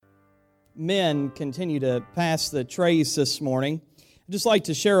men continue to pass the trays this morning, I'd just like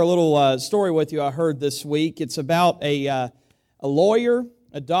to share a little story with you I heard this week. It's about a lawyer,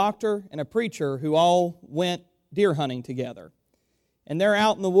 a doctor, and a preacher who all went deer hunting together. And they're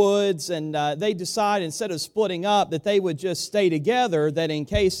out in the woods, and they decide, instead of splitting up, that they would just stay together, that in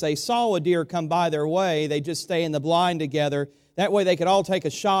case they saw a deer come by their way, they'd just stay in the blind together. That way they could all take a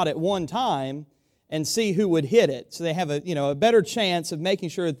shot at one time and see who would hit it. So they have a better chance of making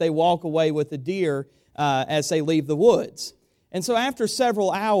sure that they walk away with the deer as they leave the woods. And so after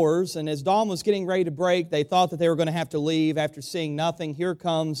several hours, and as dawn was getting ready to break, they thought that they were going to have to leave. After seeing nothing, here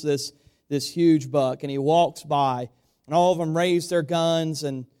comes this huge buck, and he walks by. And all of them raise their guns,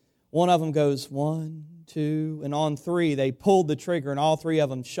 and one of them goes 1, 2, and on 3 they pulled the trigger, and all 3 of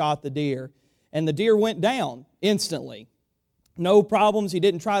them shot the deer. And the deer went down instantly. No problems. He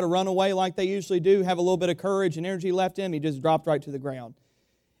didn't try to run away like they usually do, have a little bit of courage and energy left in him. He just dropped right to the ground.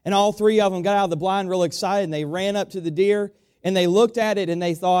 And all 3 of them got out of the blind real excited, and they ran up to the deer, and they looked at it, and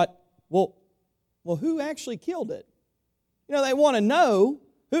they thought, well, who actually killed it? They want to know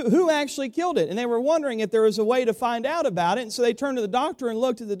who actually killed it. And they were wondering if there was a way to find out about it. And so they turned to the doctor and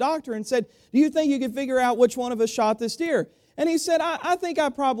looked at the doctor and said, do you think you can figure out which one of us shot this deer? And he said, I think I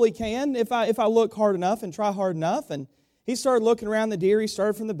probably can if I look hard enough and try hard enough. And he started looking around the deer. He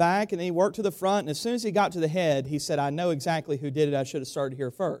started from the back, and then he worked to the front. And as soon as he got to the head, he said, I know exactly who did it. I should have started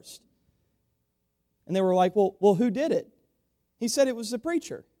here first. And they were like, well, who did it? He said it was the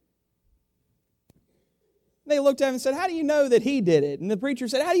preacher. They looked at him and said, how do you know that he did it? And the preacher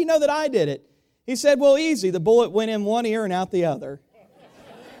said, how do you know that I did it? He said, well, easy. The bullet went in one ear and out the other.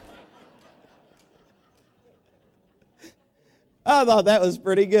 I thought that was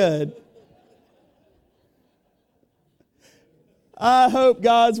pretty good. I hope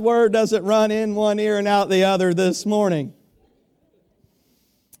God's Word doesn't run in one ear and out the other this morning.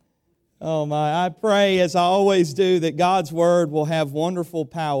 Oh my, I pray, as I always do, that God's Word will have wonderful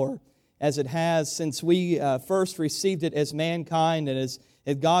power as it has since we first received it as mankind, and as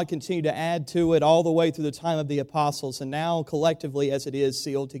God continued to add to it all the way through the time of the apostles, and now collectively as it is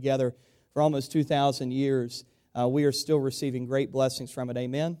sealed together for almost 2,000 years, we are still receiving great blessings from it.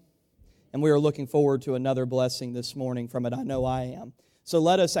 Amen? And we are looking forward to another blessing this morning from it. I know I am. So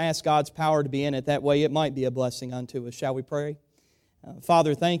let us ask God's power to be in it. That way it might be a blessing unto us. Shall we pray?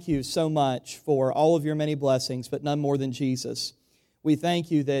 Father, thank you so much for all of your many blessings, but none more than Jesus. We thank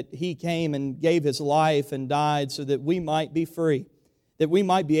you that He came and gave His life and died so that we might be free, that we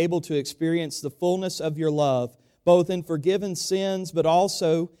might be able to experience the fullness of your love, both in forgiven sins, but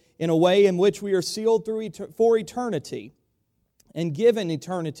also in a way in which we are sealed for eternity and given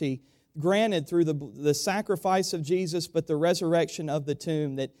eternity, granted through the sacrifice of Jesus, but the resurrection of the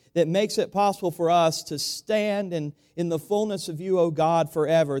tomb that makes it possible for us to stand in the fullness of you, O God,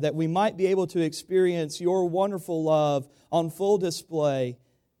 forever, that we might be able to experience your wonderful love on full display,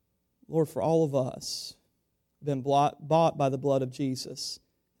 Lord, for all of us, been bought by the blood of Jesus,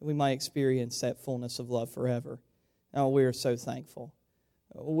 that we might experience that fullness of love forever. Oh, we are so thankful.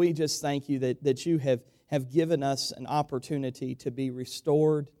 We just thank you that you have given us an opportunity to be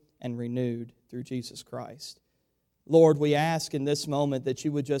restored and renewed through Jesus Christ. Lord, we ask in this moment that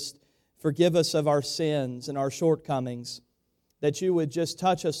you would just forgive us of our sins and our shortcomings, that you would just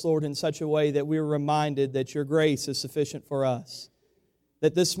touch us, Lord, in such a way that we're reminded that your grace is sufficient for us.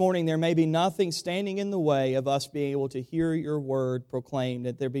 That this morning there may be nothing standing in the way of us being able to hear your word proclaimed,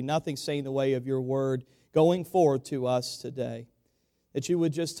 that there be nothing standing in the way of your word going forth to us today. That you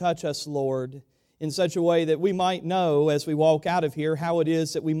would just touch us, Lord, in such a way that we might know as we walk out of here how it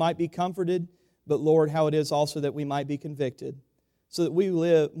is that we might be comforted, but Lord, how it is also that we might be convicted, so that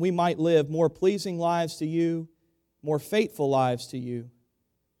we might live more pleasing lives to you, more faithful lives to you,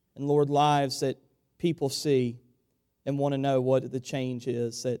 and Lord, lives that people see and want to know what the change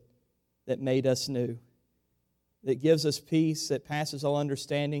is that made us new, that gives us peace, that passes all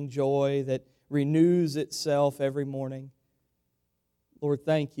understanding, joy, that renews itself every morning. Lord,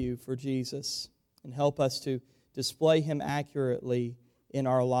 thank you for Jesus, and help us to display Him accurately in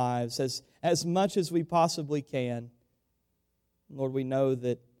our lives as much as we possibly can. Lord, we know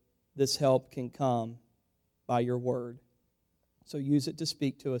that this help can come by your word. So use it to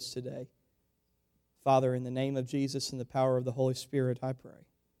speak to us today. Father, in the name of Jesus and the power of the Holy Spirit, I pray.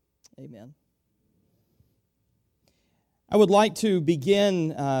 Amen. I would like to begin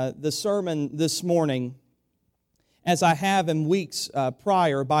the sermon this morning, as I have in weeks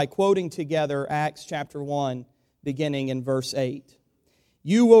prior, by quoting together Acts chapter 1, beginning in verse 8.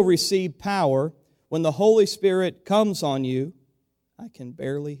 You will receive power when the Holy Spirit comes on you. I can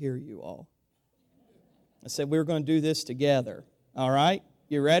barely hear you all. I said we were going to do this together. All right?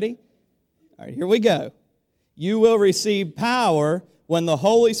 You ready? All right, here we go. You will receive power when the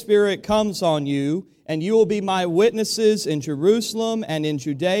Holy Spirit comes on you, and you will be my witnesses in Jerusalem and in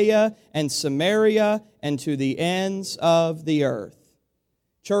Judea and Samaria and to the ends of the earth.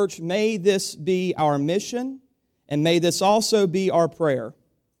 Church, may this be our mission, and may this also be our prayer.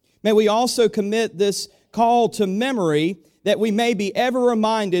 May we also commit this call to memory, that we may be ever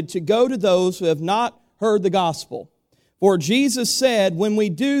reminded to go to those who have not heard the gospel. For Jesus said, when we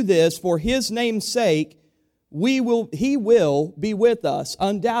do this for His name's sake, He will be with us,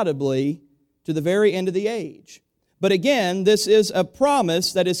 undoubtedly, to the very end of the age. But again, this is a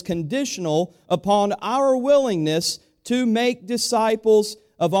promise that is conditional upon our willingness to make disciples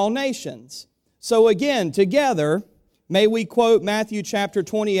of all nations. So again, together, may we quote Matthew chapter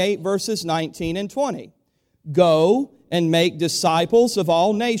 28, verses 19 and 20. Go and make disciples of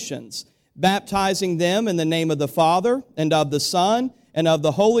all nations, baptizing them in the name of the Father and of the Son and of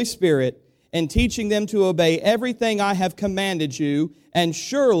the Holy Spirit, and teaching them to obey everything I have commanded you, and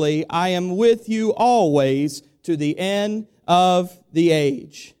surely I am with you always to the end of the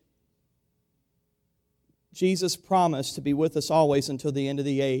age. Jesus' promise to be with us always until the end of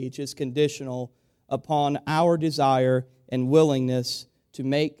the age is conditional upon our desire and willingness to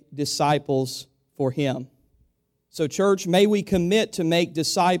make disciples for Him. So, church, may we commit to make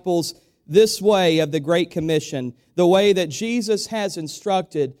disciples this way of the Great Commission, the way that Jesus has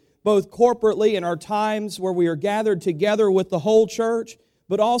instructed, both corporately in our times where we are gathered together with the whole church,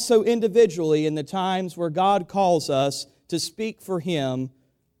 but also individually in the times where God calls us to speak for Him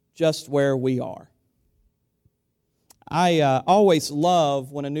just where we are. I always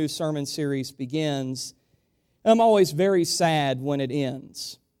love when a new sermon series begins. I'm always very sad when it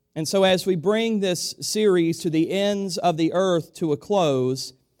ends. And so as we bring this series to the ends of the earth to a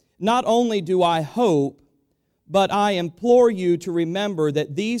close, not only do I hope, but I implore you to remember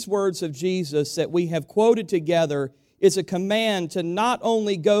that these words of Jesus that we have quoted together is a command to not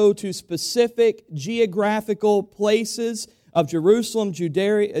only go to specific geographical places of Jerusalem,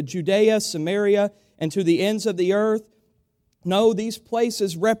 Judea, Samaria, and to the ends of the earth. No, these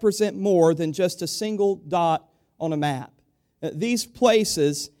places represent more than just a single dot on a map. These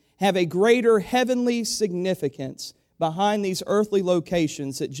places have a greater heavenly significance behind these earthly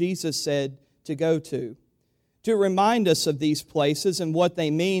locations that Jesus said to go to. To remind us of these places and what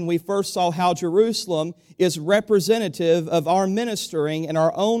they mean, we first saw how Jerusalem is representative of our ministering in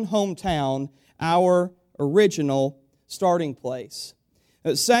our own hometown, our original starting place.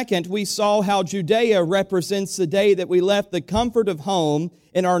 Second, we saw how Judea represents the day that we left the comfort of home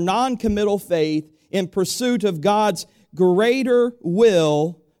in our non-committal faith in pursuit of God's greater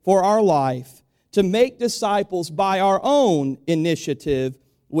will for our life, to make disciples by our own initiative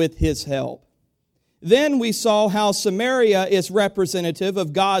with His help. Then we saw how Samaria is representative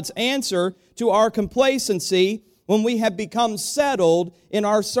of God's answer to our complacency when we have become settled in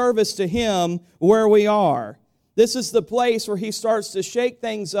our service to Him where we are. This is the place where He starts to shake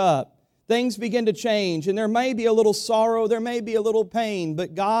things up. Things begin to change, and there may be a little sorrow, there may be a little pain,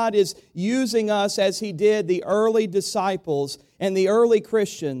 but God is using us as He did the early disciples and the early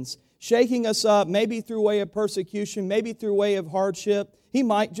Christians, shaking us up, maybe through way of persecution, maybe through way of hardship. He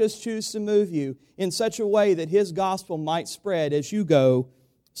might just choose to move you in such a way that His gospel might spread as you go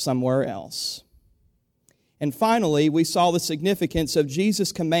somewhere else. And finally, we saw the significance of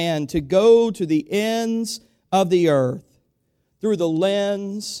Jesus' command to go to the ends of the earth through the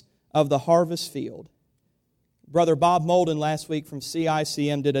lens of the harvest field. Brother Bob Molden last week from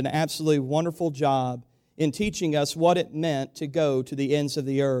CICM did an absolutely wonderful job in teaching us what it meant to go to the ends of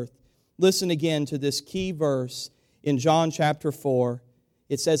the earth. Listen again to this key verse in John chapter 4.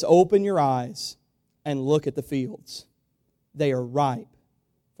 It says, "Open your eyes and look at the fields. They are ripe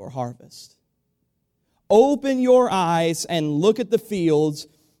for harvest." Open your eyes and look at the fields,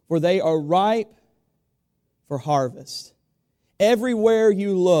 for they are ripe for harvest. Everywhere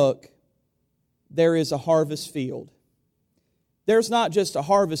you look, there is a harvest field. There's not just a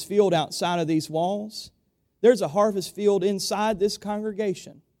harvest field outside of these walls. There's a harvest field inside this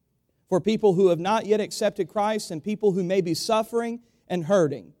congregation for people who have not yet accepted Christ and people who may be suffering and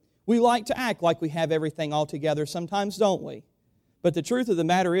hurting. We like to act like we have everything all together sometimes, don't we? But the truth of the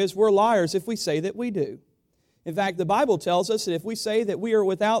matter is we're liars if we say that we do. In fact, the Bible tells us that if we say that we are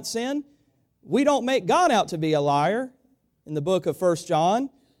without sin, we don't make God out to be a liar. In the book of 1 John,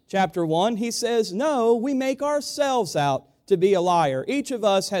 chapter 1, he says, no, we make ourselves out to be a liar. Each of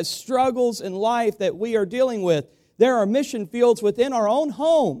us has struggles in life that we are dealing with. There are mission fields within our own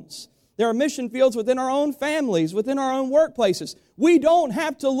homes. There are mission fields within our own families, within our own workplaces. We don't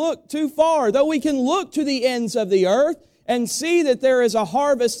have to look too far, though we can look to the ends of the earth. and see that there is a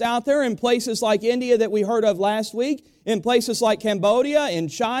harvest out there in places like India that we heard of last week, in places like Cambodia, in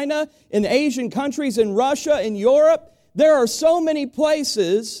China, in Asian countries, in Russia, in Europe. There are so many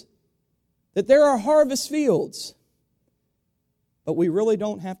places that there are harvest fields. But we really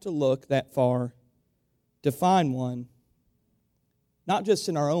don't have to look that far to find one. Not just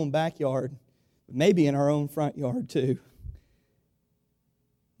in our own backyard, but maybe in our own front yard too.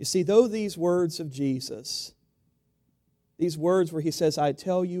 You see, though these words of Jesus, these words where He says, I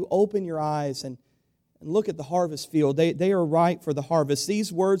tell you, open your eyes and look at the harvest field. They are ripe for the harvest.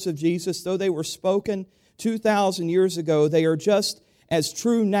 These words of Jesus, though they were spoken 2,000 years ago, they are just as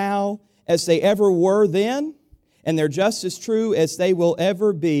true now as they ever were then, and they're just as true as they will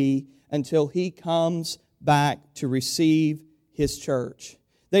ever be until He comes back to receive His church.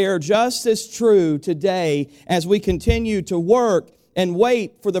 They are just as true today as we continue to work and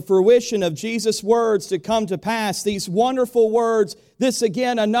wait for the fruition of Jesus' words to come to pass. These wonderful words, this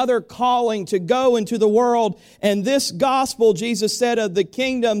again, another calling to go into the world. And this gospel, Jesus said, of the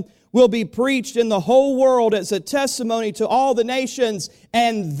kingdom will be preached in the whole world as a testimony to all the nations.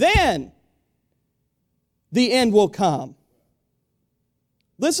 And then the end will come.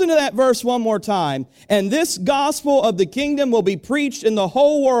 Listen to that verse one more time. And this gospel of the kingdom will be preached in the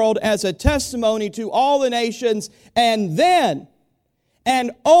whole world as a testimony to all the nations. And then,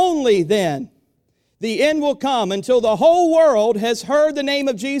 and only then, the end will come, until the whole world has heard the name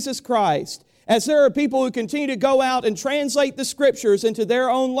of Jesus Christ. As there are people who continue to go out and translate the Scriptures into their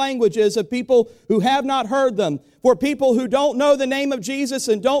own languages of people who have not heard them, for people who don't know the name of Jesus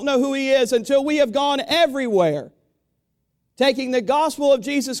and don't know who He is, until we have gone everywhere taking the gospel of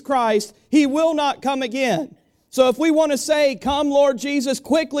Jesus Christ, He will not come again. So if we want to say, come Lord Jesus,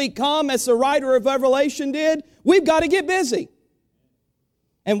 quickly come, as the writer of Revelation did, we've got to get busy.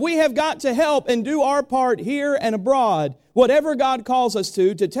 And we have got to help and do our part here and abroad, whatever God calls us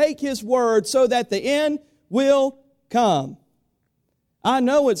to take His word so that the end will come. I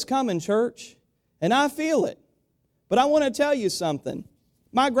know it's coming, church, and I feel it. But I want to tell you something.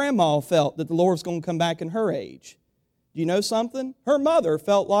 My grandma felt that the Lord's going to come back in her age. Do you know something? Her mother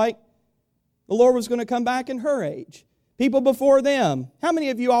felt like the Lord was going to come back in her age. People before them. How many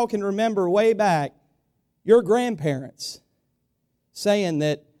of you all can remember way back your grandparents saying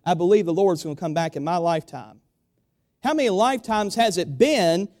that, I believe the Lord's going to come back in my lifetime? How many lifetimes has it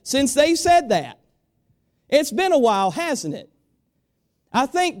been since they said that? It's been a while, hasn't it? I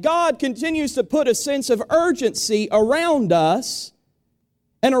think God continues to put a sense of urgency around us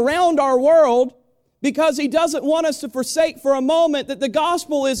and around our world, because He doesn't want us to forsake for a moment that the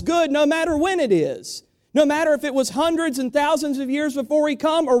gospel is good no matter when it is. No matter if it was hundreds and thousands of years before He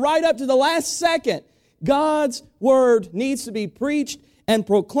come or right up to the last second. God's word needs to be preached and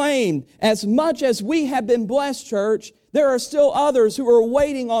proclaimed. As much as we have been blessed, church, there are still others who are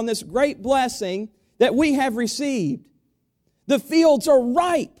waiting on this great blessing that we have received. The fields are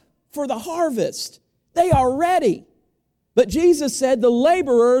ripe for the harvest. They are ready. But Jesus said the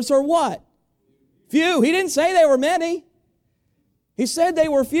laborers are what? Few. He didn't say they were many. He said they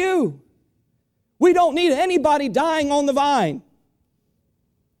were few. We don't need anybody dying on the vine.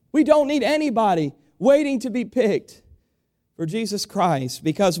 We don't need anybody waiting to be picked for Jesus Christ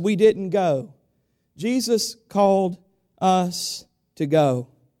because we didn't go. Jesus called us to go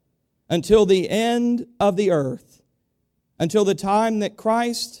until the end of the earth, until the time that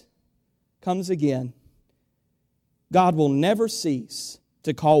Christ comes again. God will never cease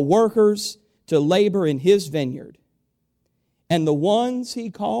to call workers to labor in His vineyard. And the ones He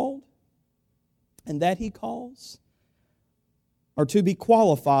called and that He calls are to be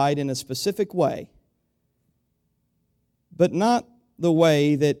qualified in a specific way, but not the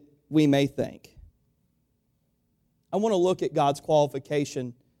way that we may think. I want to look at God's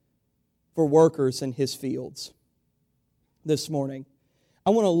qualification for workers in His fields this morning. I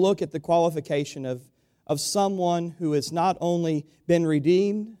want to look at the qualification of someone who has not only been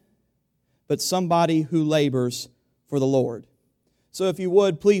redeemed, but somebody who labors for the Lord. So if you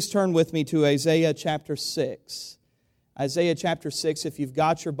would, please turn with me to Isaiah chapter 6. Isaiah chapter 6, if you've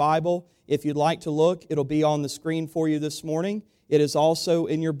got your Bible, if you'd like to look, it'll be on the screen for you this morning. It is also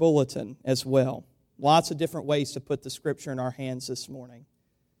in your bulletin as well. Lots of different ways to put the Scripture in our hands this morning.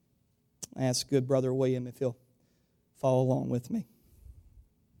 I ask good Brother William if he'll follow along with me.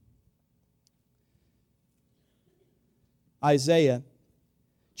 Isaiah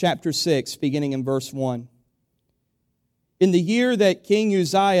chapter 6, beginning in verse 1. In the year that King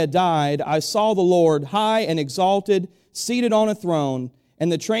Uzziah died, I saw the Lord high and exalted, seated on a throne,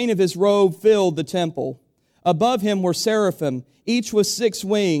 and the train of His robe filled the temple. Above him were seraphim, each with 6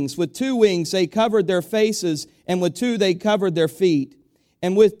 wings. With 2 wings they covered their faces, and with 2 they covered their feet.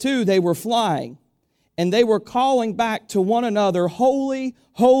 And with 2 they were flying. And they were calling back to one another, Holy,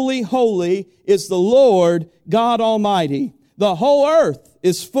 holy, holy is the Lord God Almighty. The whole earth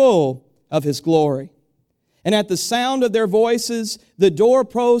is full of His glory. And at the sound of their voices, the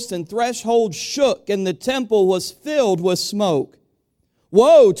doorpost and threshold shook, and the temple was filled with smoke.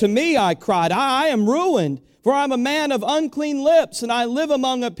 Woe to me, I cried, I am ruined, for I am a man of unclean lips, and I live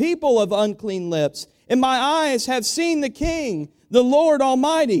among a people of unclean lips. And my eyes have seen the King, the Lord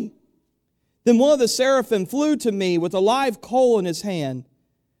Almighty. Then one of the seraphim flew to me with a live coal in his hand,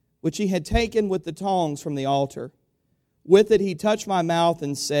 which he had taken with the tongs from the altar. With it he touched my mouth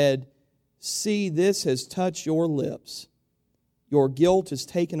and said, See, this has touched your lips. Your guilt is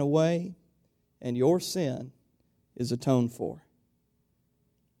taken away, and your sin is atoned for.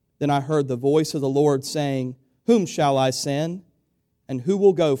 Then I heard the voice of the Lord saying, Whom shall I send, and who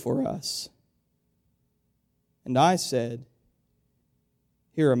will go for us? And I said,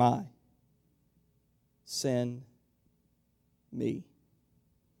 Here am I. Send me.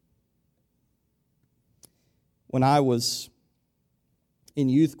 When I was in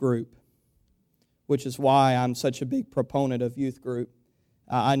youth group, which is why I'm such a big proponent of youth group,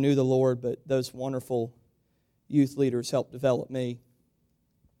 I knew the Lord, but those wonderful youth leaders helped develop me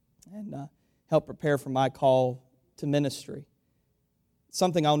and helped prepare for my call to ministry.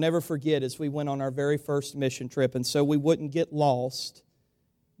 Something I'll never forget is we went on our very first mission trip, and so we wouldn't get lost,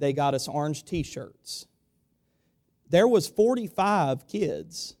 they got us orange T-shirts. There was 45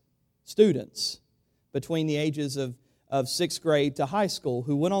 kids, students, between the ages of 6th grade to high school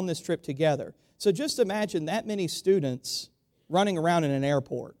who went on this trip together. So just imagine that many students running around in an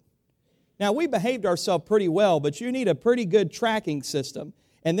airport. Now, we behaved ourselves pretty well, but you need a pretty good tracking system.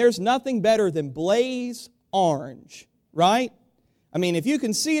 And there's nothing better than blaze orange, right? I mean, if you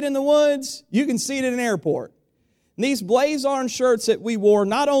can see it in the woods, you can see it in an airport. And these blaze orange shirts that we wore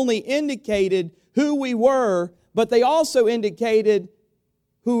not only indicated who we were, but they also indicated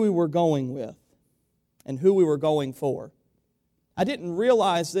who we were going with and who we were going for. I didn't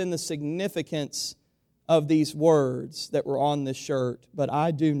realize then the significance of these words that were on this shirt, but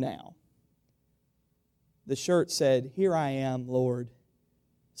I do now. The shirt said, Here I am, Lord,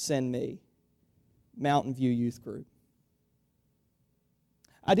 send me. Mountain View Youth Group.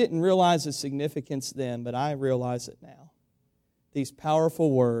 I didn't realize the significance then, but I realize it now. These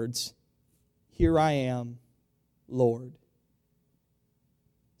powerful words, Here I am, Lord,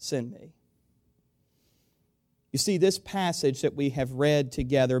 send me. You see, this passage that we have read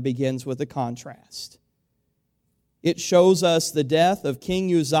together begins with a contrast. It shows us the death of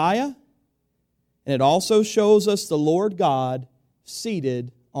King Uzziah, and it also shows us the Lord God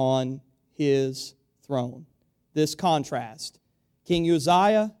seated on His throne. This contrast. King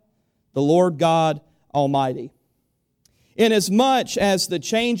Uzziah, the Lord God Almighty. Inasmuch as the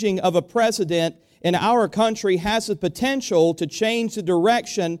changing of a president in our country has the potential to change the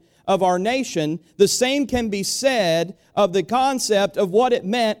direction of our nation, the same can be said of the concept of what it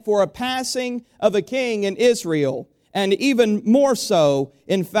meant for a passing of a king in Israel, and even more so,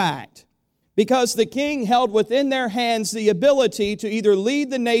 in fact, because the king held within their hands the ability to either lead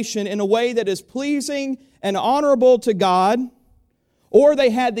the nation in a way that is pleasing and honorable to God, or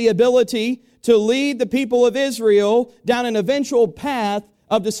they had the ability to lead the people of Israel down an eventual path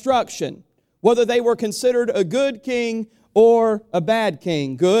of destruction, whether they were considered a good king or a bad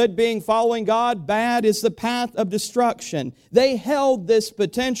king. Good being following God, bad is the path of destruction. They held this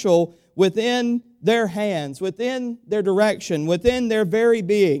potential within their hands, within their direction, within their very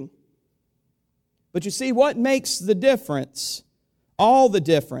being. But you see, what makes the difference, all the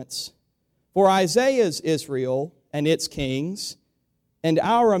difference, for Isaiah's Israel and its kings, and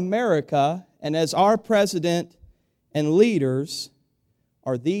our America, and as our president and leaders,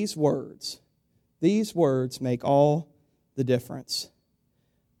 are these words. These words make all the difference.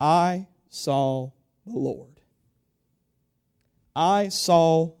 I saw the Lord. I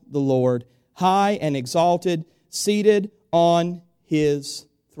saw the Lord, high and exalted, seated on His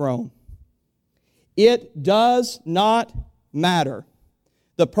throne. It does not matter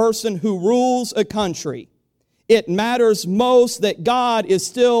the person who rules a country. It matters most that God is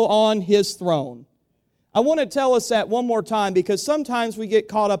still on His throne. I want to tell us that one more time because sometimes we get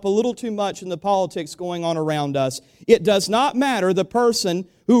caught up a little too much in the politics going on around us. It does not matter the person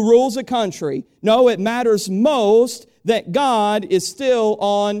who rules a country. No, it matters most that God is still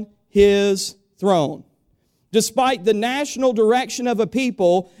on His throne. Despite the national direction of a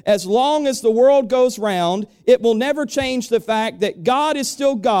people, as long as the world goes round, it will never change the fact that God is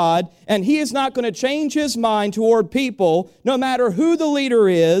still God, and He is not going to change His mind toward people, no matter who the leader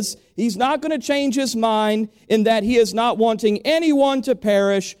is. He's not going to change His mind in that He is not wanting anyone to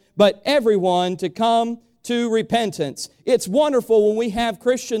perish, but everyone to come to repentance. It's wonderful when we have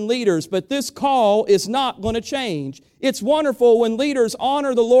Christian leaders, but this call is not going to change. It's wonderful when leaders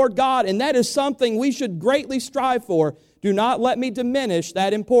honor the Lord God, and that is something we should greatly strive for. Do not let me diminish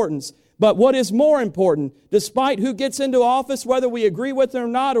that importance. But what is more important, despite who gets into office, whether we agree with them or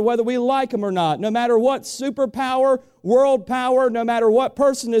not, or whether we like them or not, no matter what superpower, world power, no matter what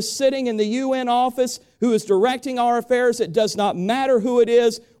person is sitting in the UN office who is directing our affairs, it does not matter who it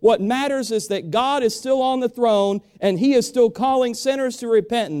is. What matters is that God is still on the throne and He is still calling sinners to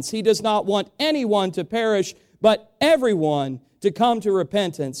repentance. He does not want anyone to perish, but everyone to come to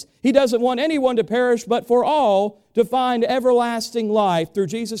repentance. He doesn't want anyone to perish, but for all to find everlasting life through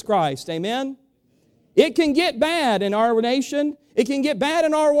Jesus Christ. Amen? It can get bad in our nation. It can get bad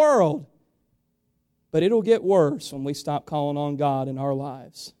in our world. But it'll get worse when we stop calling on God in our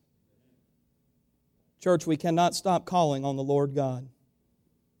lives. Church, we cannot stop calling on the Lord God.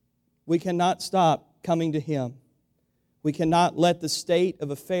 We cannot stop coming to Him. We cannot let the state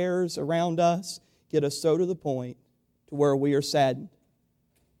of affairs around us get us so to the point to where we are saddened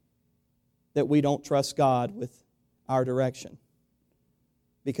that we don't trust God with our direction.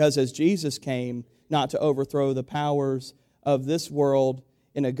 Because as Jesus came not to overthrow the powers of this world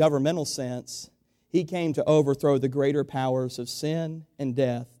in a governmental sense, He came to overthrow the greater powers of sin and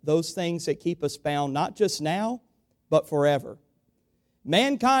death, those things that keep us bound not just now, but forever.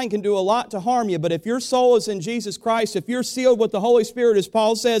 Mankind can do a lot to harm you, but if your soul is in Jesus Christ, if you're sealed with the Holy Spirit, as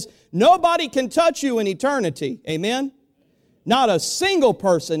Paul says, nobody can touch you in eternity. Amen? Not a single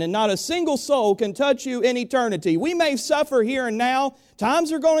person and not a single soul can touch you in eternity. We may suffer here and now.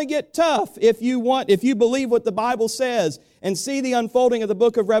 Times are going to get tough if you believe what the Bible says and see the unfolding of the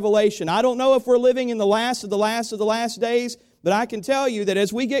book of Revelation. I don't know if we're living in the last of the last of the last days, but I can tell you that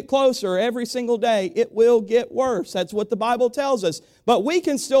as we get closer every single day, it will get worse. That's what the Bible tells us. But we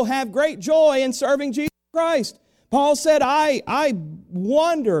can still have great joy in serving Jesus Christ. Paul said, I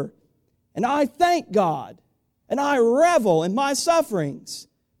wonder and I thank God and I revel in my sufferings,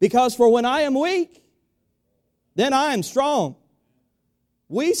 because for when I am weak, then I am strong.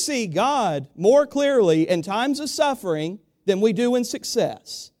 We see God more clearly in times of suffering than we do in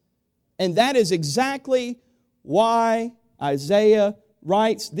success. And that is exactly why Isaiah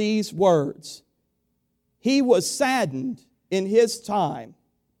writes these words. He was saddened in his time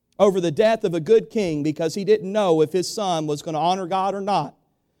over the death of a good king because he didn't know if his son was going to honor God or not.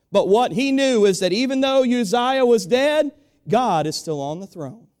 But what he knew is that even though Uzziah was dead, God is still on the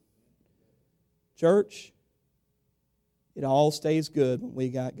throne. Church, it all stays good when we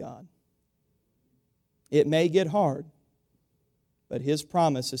got God. It may get hard, but His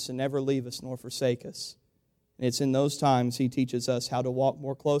promise is to never leave us nor forsake us. And it's in those times He teaches us how to walk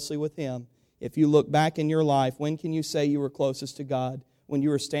more closely with Him. If you look back in your life, when can you say you were closest to God? When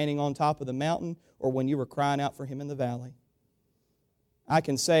you were standing on top of the mountain or when you were crying out for Him in the valley? I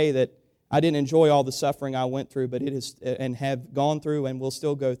can say that I didn't enjoy all the suffering I went through, but it is and have gone through and will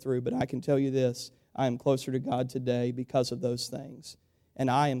still go through. But I can tell you this, I am closer to God today because of those things. And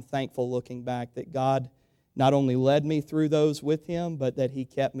I am thankful looking back that God not only led me through those with Him, but that He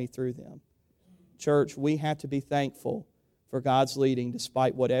kept me through them. Church, we have to be thankful for God's leading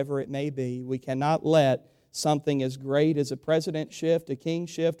despite whatever it may be. We cannot let something as great as a president shift, a king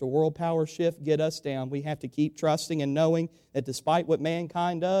shift, a world power shift get us down. We have to keep trusting and knowing that despite what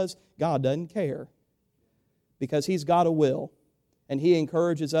mankind does, God doesn't care. Because He's got a will. And He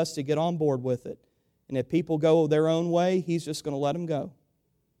encourages us to get on board with it. And if people go their own way, He's just going to let them go.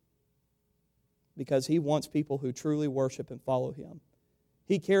 Because He wants people who truly worship and follow Him.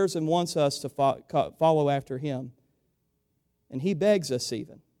 He cares and wants us to follow after Him. And He begs us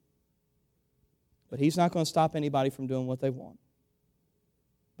even. But He's not going to stop anybody from doing what they want.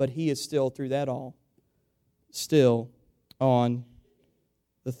 But He is still, through that all, still on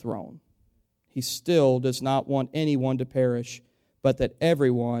the throne. He still does not want anyone to perish, but that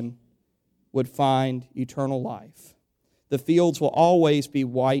everyone would find eternal life. The fields will always be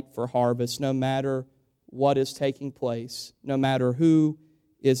white for harvest, no matter what is taking place, no matter who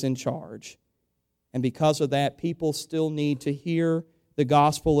is in charge. And because of that, people still need to hear the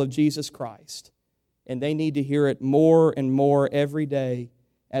gospel of Jesus Christ. And they need to hear it more and more every day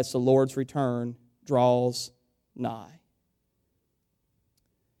as the Lord's return draws nigh.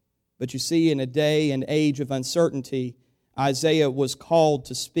 But you see, in a day and age of uncertainty, Isaiah was called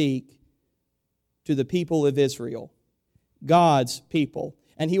to speak to the people of Israel, God's people.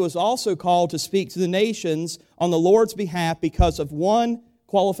 And he was also called to speak to the nations on the Lord's behalf because of one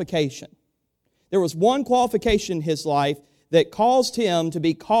qualification. There was one qualification in his life that caused him to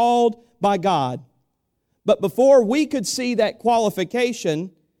be called by God. But before we could see that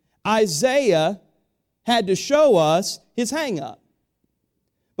qualification, Isaiah had to show us his hang-up.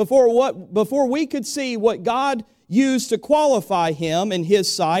 Before we could see what God used to qualify him in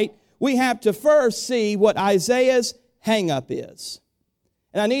his sight, we have to first see what Isaiah's hang-up is.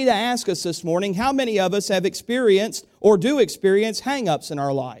 And I need to ask us this morning, how many of us have experienced or do experience hang-ups in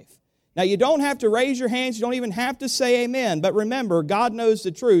our life? Now, you don't have to raise your hands, you don't even have to say amen, but remember, God knows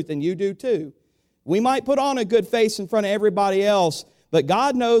the truth, and you do too. We might put on a good face in front of everybody else, but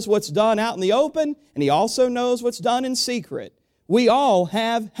God knows what's done out in the open, and He also knows what's done in secret. We all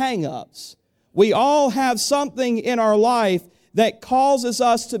have hang-ups. We all have something in our life that causes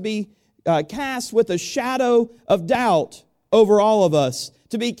us to be cast with a shadow of doubt over all of us,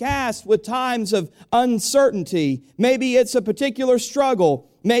 to be cast with times of uncertainty. Maybe it's a particular struggle.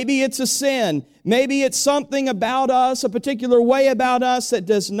 Maybe it's a sin. Maybe it's something about us, a particular way about us that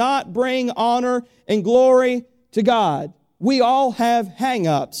does not bring honor and glory to God. We all have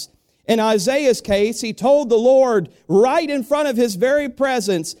hang-ups. In Isaiah's case, he told the Lord right in front of his very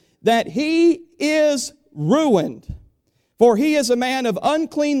presence that he is ruined. For he is a man of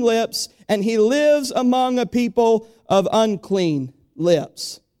unclean lips, and he lives among a people of unclean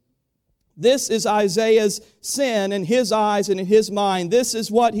lips. This is Isaiah's sin in his eyes and in his mind. This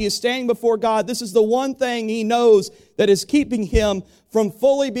is what he is standing before God. This is the one thing he knows that is keeping him from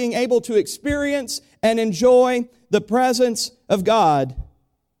fully being able to experience and enjoy the presence of God,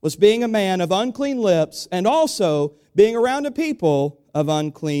 was being a man of unclean lips and also being around a people of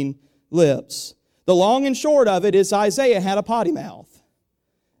unclean lips. The long and short of it is Isaiah had a potty mouth.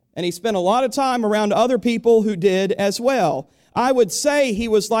 And he spent a lot of time around other people who did as well. I would say he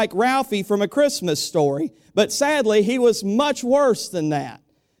was like Ralphie from A Christmas Story, but sadly he was much worse than that.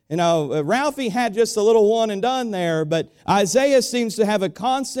 You know, Ralphie had just a little one and done there, but Isaiah seems to have a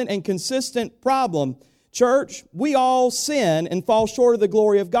constant and consistent problem. Church, we all sin and fall short of the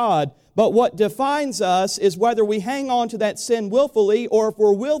glory of God, but what defines us is whether we hang on to that sin willfully or if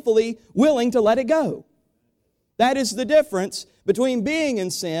we're willfully willing to let it go. That is the difference between being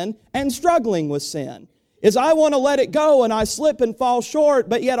in sin and struggling with sin. Is I want to let it go and I slip and fall short,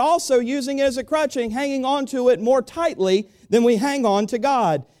 but yet also using it as a crutch and hanging on to it more tightly than we hang on to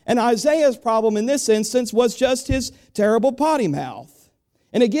God. And Isaiah's problem in this instance was just his terrible potty mouth.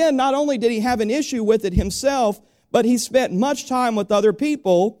 And again, not only did he have an issue with it himself, but he spent much time with other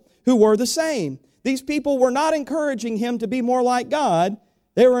people who were the same. These people were not encouraging him to be more like God.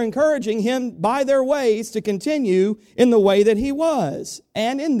 They were encouraging him by their ways to continue in the way that he was.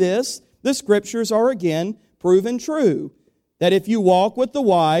 And in this, the Scriptures are again proven true. That if you walk with the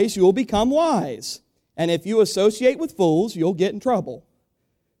wise, you'll become wise. And if you associate with fools, you'll get in trouble.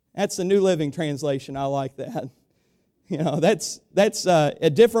 That's the New Living Translation. I like that. You know, that's a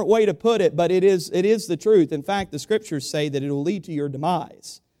different way to put it, but it is the truth. In fact, the Scriptures say that it will lead to your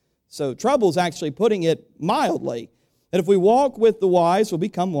demise. So trouble's actually putting it mildly. That if we walk with the wise, we'll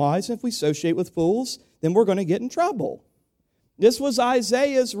become wise. And if we associate with fools, then we're going to get in trouble. This was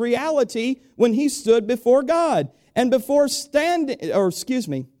Isaiah's reality when he stood before God. And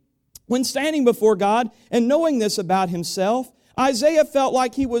when standing before God and knowing this about himself, Isaiah felt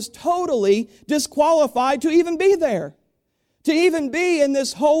like he was totally disqualified to even be there. To even be in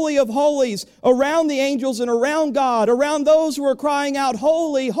this holy of holies, around the angels and around God, around those who are crying out,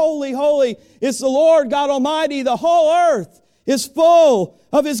 "Holy, holy, holy is the Lord God Almighty. The whole earth is full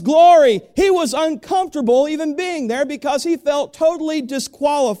of His glory." He was uncomfortable even being there because he felt totally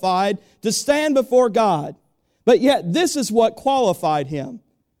disqualified to stand before God. But yet this is what qualified him,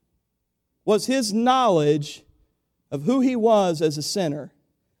 was his knowledge of who he was as a sinner,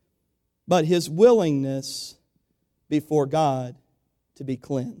 but his willingness before God to be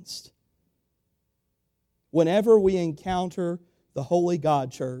cleansed. Whenever we encounter the holy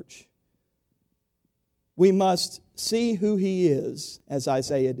God, church, we must see who He is, as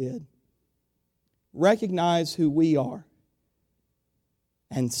Isaiah did. Recognize who we are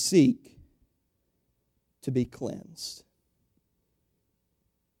and seek to be cleansed.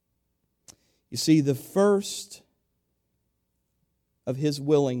 You see, the first of his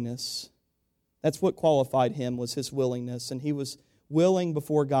willingness, that's what qualified him, was his willingness. And he was willing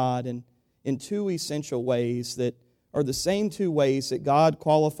before God in two essential ways that are the same two ways that God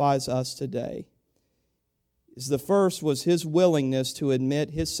qualifies us today. The first was his willingness to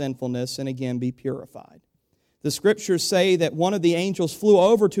admit his sinfulness and again be purified. The Scriptures say that one of the angels flew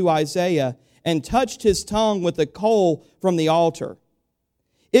over to Isaiah and touched his tongue with the coal from the altar.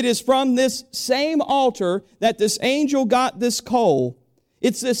 It is from this same altar that this angel got this coal.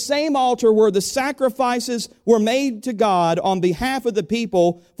 It's this same altar where the sacrifices were made to God on behalf of the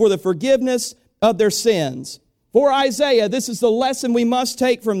people for the forgiveness of their sins. For Isaiah, this is the lesson we must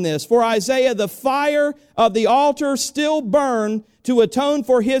take from this. For Isaiah, the fire of the altar still burned to atone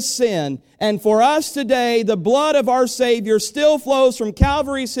for his sin. And for us today, the blood of our Savior still flows from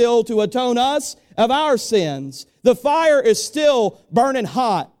Calvary's Hill to atone us of our sins. The fire is still burning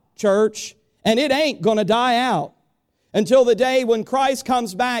hot, church, and it ain't going to die out until the day when Christ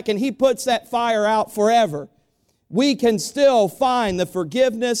comes back and He puts that fire out forever. We can still find the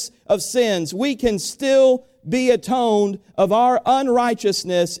forgiveness of sins. We can still be atoned of our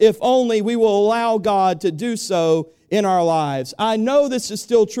unrighteousness if only we will allow God to do so in our lives. I know this is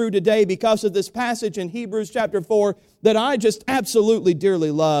still true today because of this passage in Hebrews chapter 4 that I just absolutely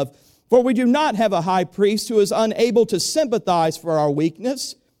dearly love. For we do not have a high priest who is unable to sympathize for our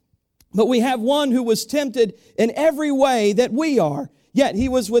weakness, but we have one who was tempted in every way that we are, yet He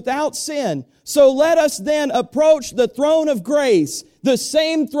was without sin. So let us then approach the throne of grace, the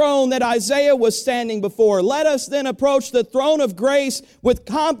same throne that Isaiah was standing before. Let us then approach the throne of grace with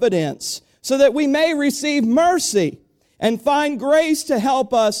confidence, so that we may receive mercy and find grace to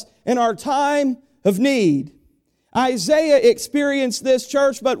help us in our time of need. Isaiah experienced this,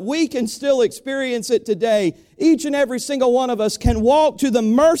 church, but we can still experience it today. Each and every single one of us can walk to the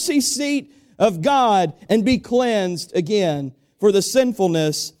mercy seat of God and be cleansed again for the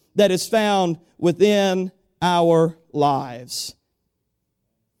sinfulness that is found within our lives.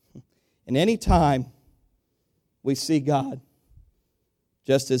 And any time we see God,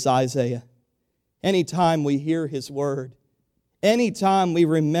 just as Isaiah, any time we hear His word, any time we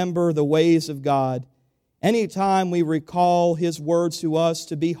remember the ways of God, anytime we recall His words to us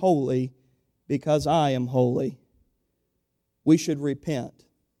to be holy, because I am holy, we should repent.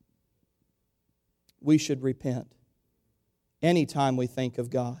 We should repent. Anytime we think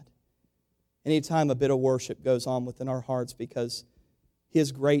of God, anytime a bit of worship goes on within our hearts because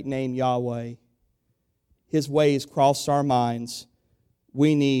His great name, Yahweh, His ways cross our minds,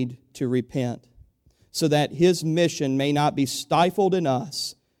 we need to repent so that His mission may not be stifled in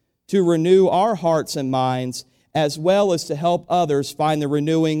us, to renew our hearts and minds, as well as to help others find the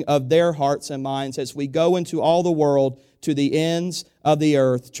renewing of their hearts and minds as we go into all the world to the ends of the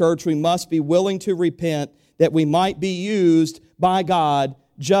earth. Church, we must be willing to repent that we might be used by God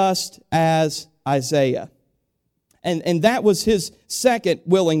just as Isaiah. And that was his second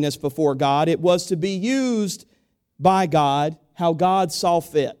willingness before God. It was to be used by God how God saw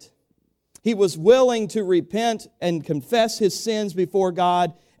fit. He was willing to repent and confess his sins before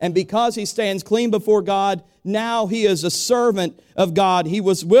God. And because he stands clean before God, now he is a servant of God. He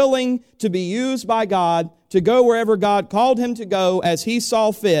was willing to be used by God to go wherever God called him to go as he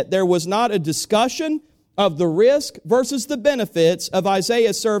saw fit. There was not a discussion of the risk versus the benefits of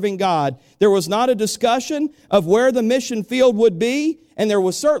Isaiah serving God. There was not a discussion of where the mission field would be, and there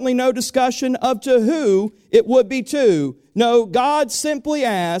was certainly no discussion of to who it would be to. No, God simply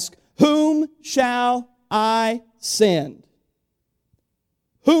asked, "Whom shall I send?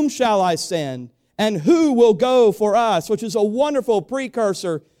 Whom shall I send? And who will go for us?" Which is a wonderful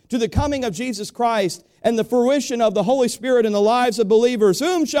precursor to the coming of Jesus Christ and the fruition of the Holy Spirit in the lives of believers.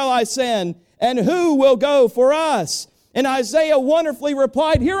 Whom shall I send? And who will go for us? And Isaiah wonderfully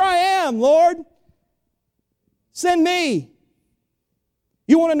replied, "Here I am, Lord. Send me."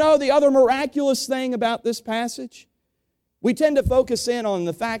 You want to know the other miraculous thing about this passage? We tend to focus in on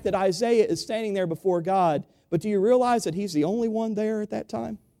the fact that Isaiah is standing there before God. But do you realize that he's the only one there at that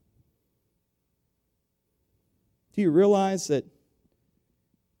time? Do you realize that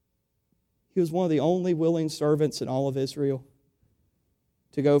he was one of the only willing servants in all of Israel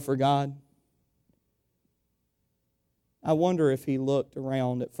to go for God? I wonder if he looked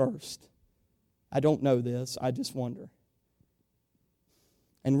around at first. I don't know this, I just wonder.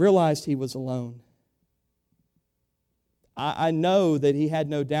 And realized he was alone. I know that he had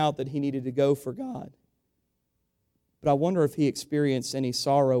no doubt that he needed to go for God. But I wonder if he experienced any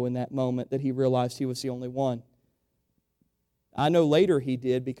sorrow in that moment that he realized he was the only one. I know later he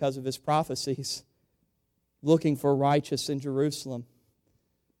did because of his prophecies, looking for righteous in Jerusalem,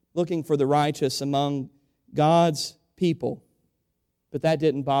 looking for the righteous among God's people. But that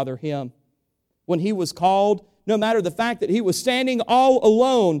didn't bother him. When he was called, no matter the fact that he was standing all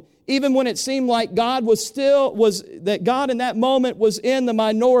alone, even when it seemed like God that God in that moment was in the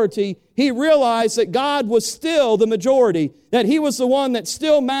minority, he realized that God was still the majority, that he was the one that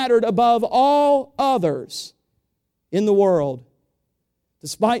still mattered above all others in the world.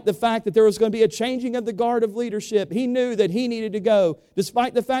 Despite the fact that there was going to be a changing of the guard of leadership, he knew that he needed to go.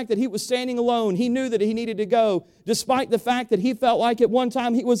 Despite the fact that he was standing alone, he knew that he needed to go. Despite the fact that he felt like at one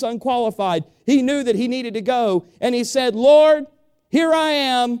time he was unqualified, he knew that he needed to go. And he said, Lord, here I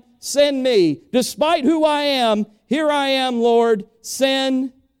am, send me. Despite who I am, here I am, Lord,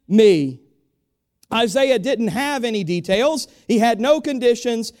 send me. Isaiah didn't have any details. He had no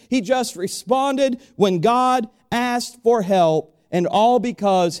conditions. He just responded when God asked for help. And all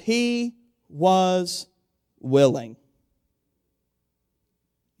because he was willing.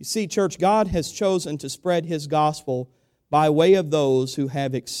 You see, church, God has chosen to spread His gospel by way of those who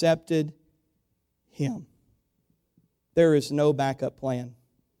have accepted Him. There is no backup plan.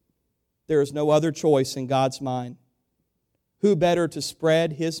 There is no other choice in God's mind. Who better to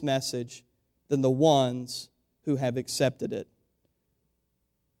spread His message than the ones who have accepted it?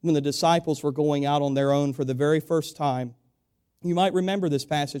 When the disciples were going out on their own for the very first time, you might remember this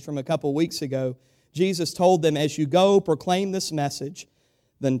passage from a couple weeks ago. Jesus told them, as you go, proclaim this message,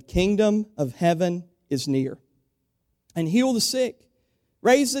 the kingdom of heaven is near. And heal the sick,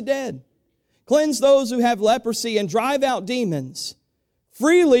 raise the dead, cleanse those who have leprosy, and drive out demons.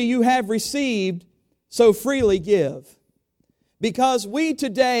 Freely you have received, so freely give. Because we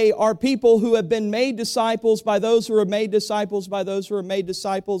today are people who have been made disciples by those who are made disciples by those who are made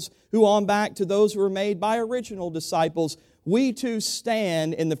disciples, who on back to those who are made by original disciples. We too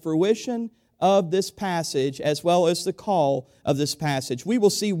stand in the fruition of this passage as well as the call of this passage. We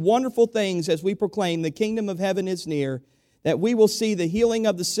will see wonderful things as we proclaim the kingdom of heaven is near, that we will see the healing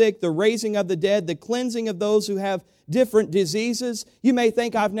of the sick, the raising of the dead, the cleansing of those who have different diseases. You may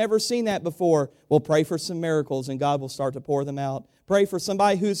think, I've never seen that before. Well, pray for some miracles and God will start to pour them out. Pray for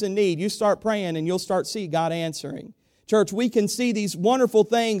somebody who's in need. You start praying and you'll start to see God answering. Church, we can see these wonderful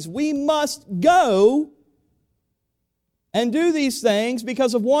things. We must go and do these things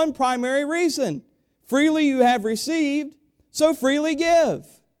because of one primary reason. Freely you have received, so freely give.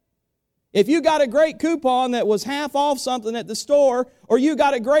 If you got a great coupon that was half off something at the store, or you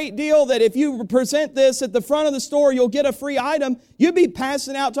got a great deal that if you present this at the front of the store, you'll get a free item, you'd be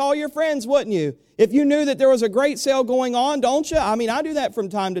passing out to all your friends, wouldn't you? If you knew that there was a great sale going on, don't you? I mean, I do that from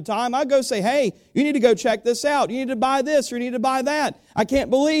time to time. I go say, hey, you need to go check this out. You need to buy this or you need to buy that. I can't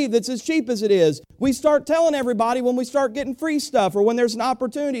believe it's as cheap as it is. We start telling everybody when we start getting free stuff or when there's an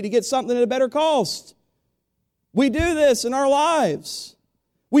opportunity to get something at a better cost. We do this in our lives.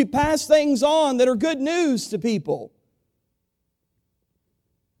 We pass things on that are good news to people.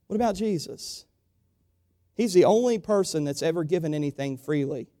 What about Jesus? He's the only person that's ever given anything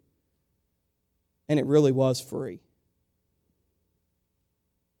freely. And it really was free.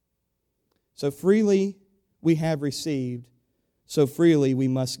 So freely we have received, so freely we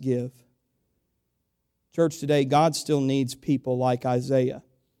must give. Church, today God still needs people like Isaiah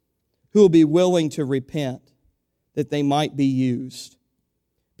who will be willing to repent that they might be used.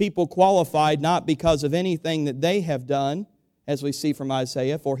 People qualified not because of anything that they have done, as we see from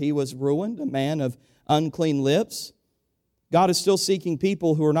Isaiah, for he was ruined, a man of unclean lips. God is still seeking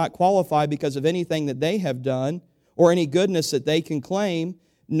people who are not qualified because of anything that they have done or any goodness that they can claim.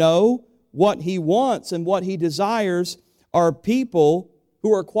 No, what He wants and what He desires are people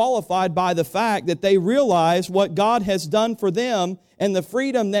who are qualified by the fact that they realize what God has done for them and the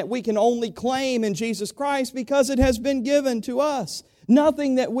freedom that we can only claim in Jesus Christ because it has been given to us.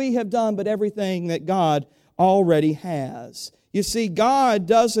 Nothing that we have done, but everything that God already has. You see, God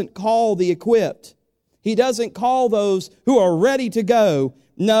doesn't call the equipped. He doesn't call those who are ready to go.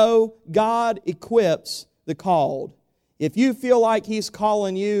 No, God equips the called. If you feel like He's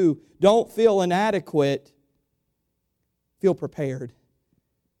calling you, don't feel inadequate. Feel prepared.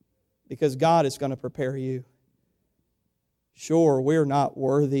 Because God is going to prepare you. Sure, we're not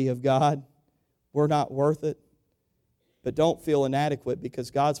worthy of God. We're not worth it. But don't feel inadequate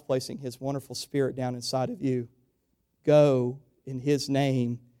because God's placing His wonderful Spirit down inside of you. Go in His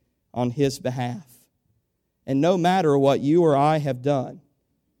name on His behalf. And no matter what you or I have done,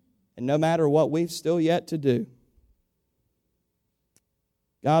 and no matter what we've still yet to do,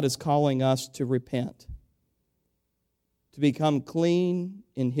 God is calling us to repent, to become clean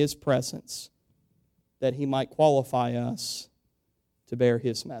in His presence, that He might qualify us to bear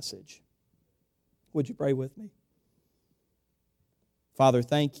His message. Would you pray with me? Father,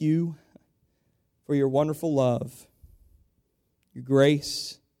 thank You for Your wonderful love, Your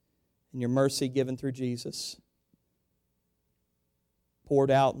grace, and Your mercy given through Jesus,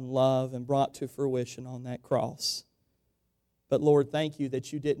 poured out in love and brought to fruition on that cross. But Lord, thank You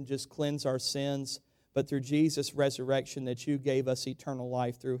that You didn't just cleanse our sins, but through Jesus' resurrection that You gave us eternal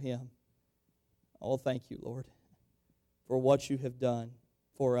life through Him. Oh, thank You, Lord, for what You have done.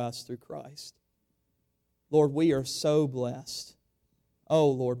 for us through Christ. Lord, we are so blessed. Oh,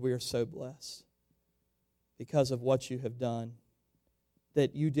 Lord, we are so blessed because of what you have done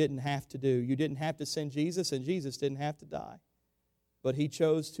that you didn't have to do. You didn't have to send Jesus, and Jesus didn't have to die. But he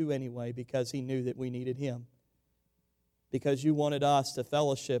chose to anyway because he knew that we needed him. Because you wanted us to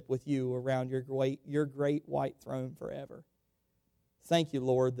fellowship with you around your great white throne forever. Thank you,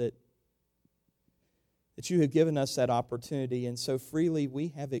 Lord, that you have given us that opportunity, and so freely we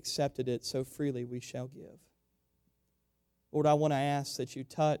have accepted it, so freely we shall give. Lord, I want to ask that you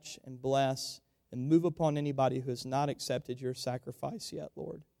touch and bless and move upon anybody who has not accepted your sacrifice yet,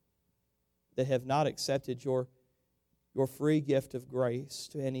 Lord, that have not accepted your free gift of grace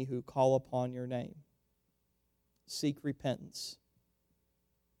to any who call upon your name. Seek repentance.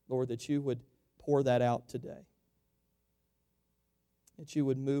 Lord, that you would pour that out today. That you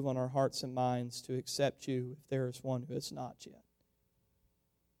would move on our hearts and minds to accept you if there is one who has not yet.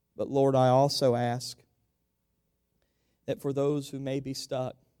 But Lord, I also ask that for those who may be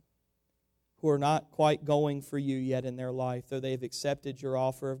stuck, who are not quite going for you yet in their life, though they have accepted your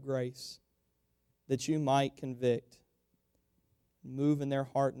offer of grace, that you might convict, move in their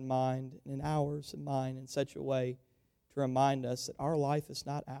heart and mind, and in ours and mine in such a way to remind us that our life is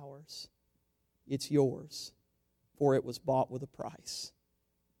not ours, it's yours, for it was bought with a price,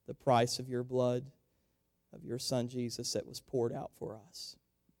 the price of your blood, of your Son Jesus that was poured out for us.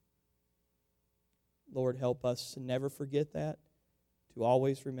 Lord, help us to never forget that, to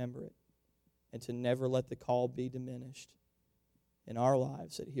always remember it, and to never let the call be diminished in our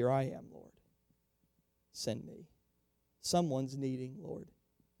lives that here I am, Lord. Send me. Someone's needing, Lord.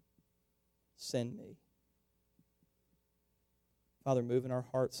 Send me. Father, move in our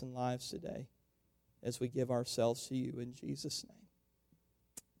hearts and lives today as we give ourselves to you in Jesus'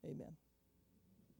 name. Amen.